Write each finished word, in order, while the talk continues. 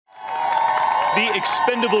The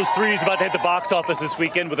Expendables 3 is about to hit the box office this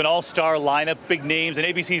weekend with an all-star lineup, big names, and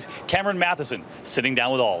ABC's Cameron Matheson sitting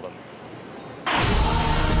down with all of them.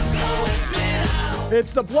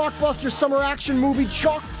 It's the blockbuster summer action movie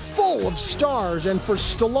chock full of stars, and for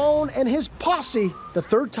Stallone and his posse, the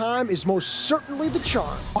third time is most certainly the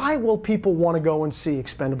charm. Why will people want to go and see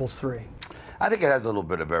Expendables 3? I think it has a little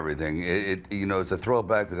bit of everything. You know, it's a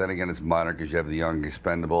throwback, but then again, it's modern because you have the young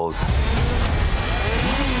Expendables.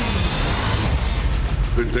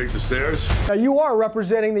 Couldn't take the stairs? Now, you are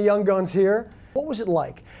representing the young guns here. What was it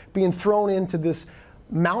like being thrown into this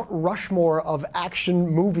Mount Rushmore of action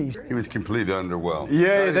movies? He was completely underwhelmed.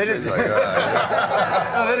 Yeah, they didn't.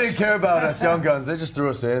 No, they didn't care about us young guns. They just threw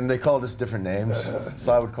us in. They called us different names.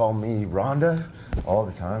 So I would call me Rhonda all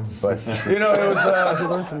the time. But you know, it was. What did you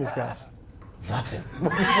learn from these guys? Nothing.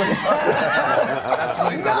 Absolutely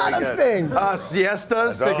Not a thing.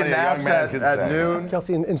 Siestas, taking naps at noon.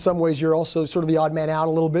 Kelsey, in some ways, you're also sort of the odd man out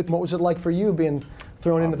a little bit. What was it like for you being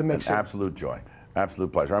thrown into the mix? An absolute joy.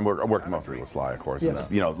 Absolute pleasure. I'm working mostly with Sly, of course. Yes.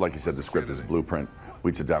 And, you know, like you said, the script is a blueprint.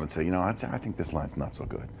 We'd sit down and say, you know, I think this line's not so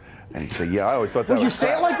good. And he'd say, yeah, I always thought that Would you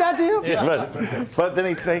say it like that to you? Yeah. But then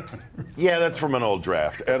he'd say, yeah, that's from an old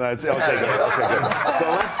draft. And I'd say, okay, good.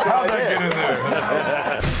 So let's try get in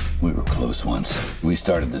there? We were close once. We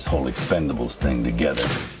started this whole Expendables thing together,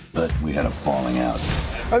 but we had a falling out.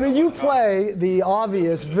 I mean, you play the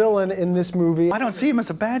obvious villain in this movie. I don't see him as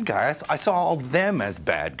a bad guy. I saw all them as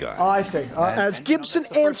bad guys. Oh, I see. As Gibson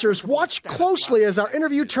answers, watch closely as our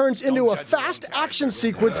interview turns into a fast action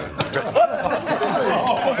sequence. And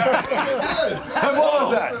what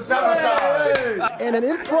was that? And an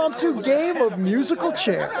impromptu game of musical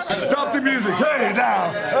chairs. Stop the music. Hey, now.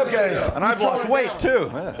 Okay. And I've lost weight, too.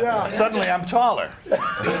 Yeah. Suddenly, I'm taller.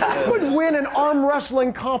 Who would win an arm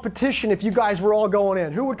wrestling competition if you guys were all going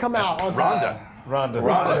in? Who would come out on top? Rhonda.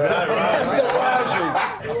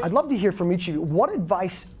 I'd love to hear from each of you. What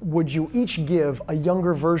advice would you each give a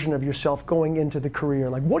younger version of yourself going into the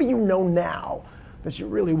career? Like, what do you know now that you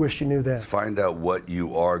really wish you knew then? Find out what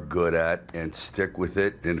you are good at and stick with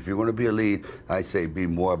it. And if you want to be a lead, I say be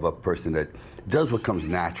more of a person that does what comes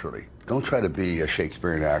naturally. Don't try to be a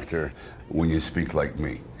Shakespearean actor when you speak like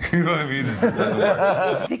me. You know what I mean? It doesn't work.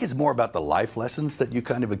 I think it's more about the life lessons that you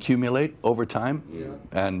kind of accumulate over time,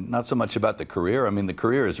 and not so much about the career. I mean, the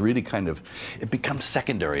career is really kind of, it becomes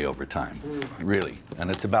secondary over time, really. And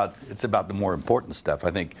it's about the more important stuff.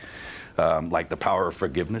 I think, like the power of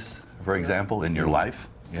forgiveness, for example, in your life.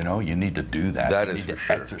 You know, you need to do that. That you is need for to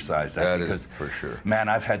sure. exercise that. That because, is for sure. Man,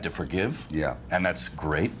 I've had to forgive. Yeah. And that's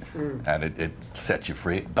great. And it sets you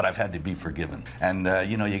free. But I've had to be forgiven. And,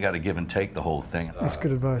 you know, you got to give and take the whole thing. That's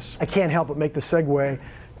good advice. I can't help but make the segue,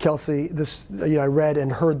 Kelsey. This, I read and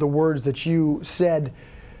heard the words that you said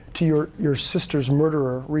to your sister's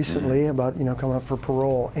murderer recently about, coming up for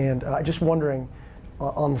parole. And just wondering,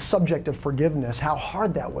 on the subject of forgiveness, how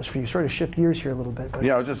hard that was for you. Sort of shift gears here a little bit. But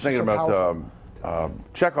Yeah, I was just thinking so about,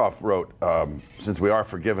 Chekhov wrote, since we are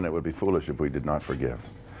forgiven, it would be foolish if we did not forgive.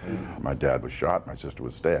 My dad was shot, my sister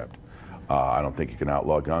was stabbed. I don't think you can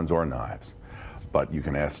outlaw guns or knives, but you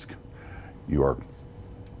can ask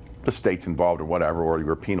the states involved or whatever, or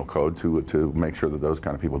your penal code to make sure that those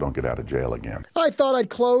kind of people don't get out of jail again. I thought I'd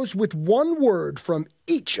close with one word from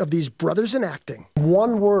each of these brothers in acting.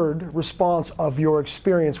 One word response of your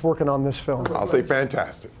experience working on this film. I'll say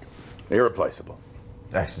fantastic. Irreplaceable.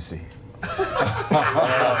 Ecstasy.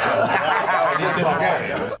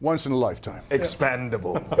 Once in a lifetime.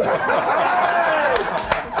 Expendable.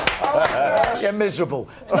 Yeah, miserable.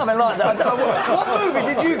 It's nothing like that. What movie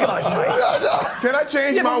did you guys make? Can I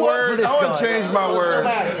change my word? I want to change my word.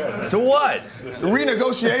 To what?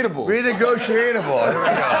 Renegotiatable. Renegotiatable. There we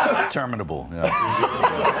go. Terminable. Yeah.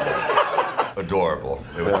 Adorable.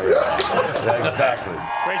 Yeah, exactly.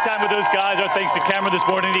 Great time with those guys. Our thanks to Cameron this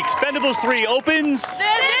morning. The Expendables 3 opens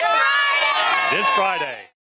this Friday.